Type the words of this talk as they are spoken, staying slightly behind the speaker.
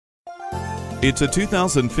It's a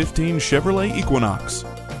 2015 Chevrolet Equinox.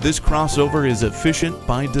 This crossover is efficient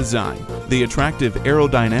by design. The attractive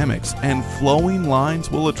aerodynamics and flowing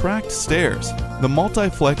lines will attract stares. The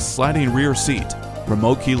multi-flex sliding rear seat,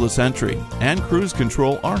 remote keyless entry, and cruise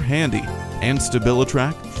control are handy. And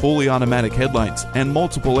StabiliTrak, fully automatic headlights, and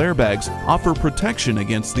multiple airbags offer protection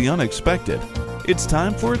against the unexpected. It's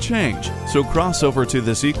time for a change, so cross over to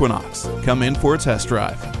this Equinox. Come in for a test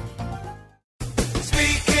drive.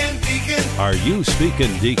 Are you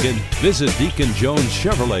speaking Deacon? Visit Deacon Jones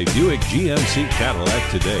Chevrolet Buick GMC Cadillac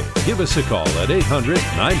today. Give us a call at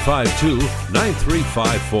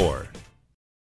 800-952-9354.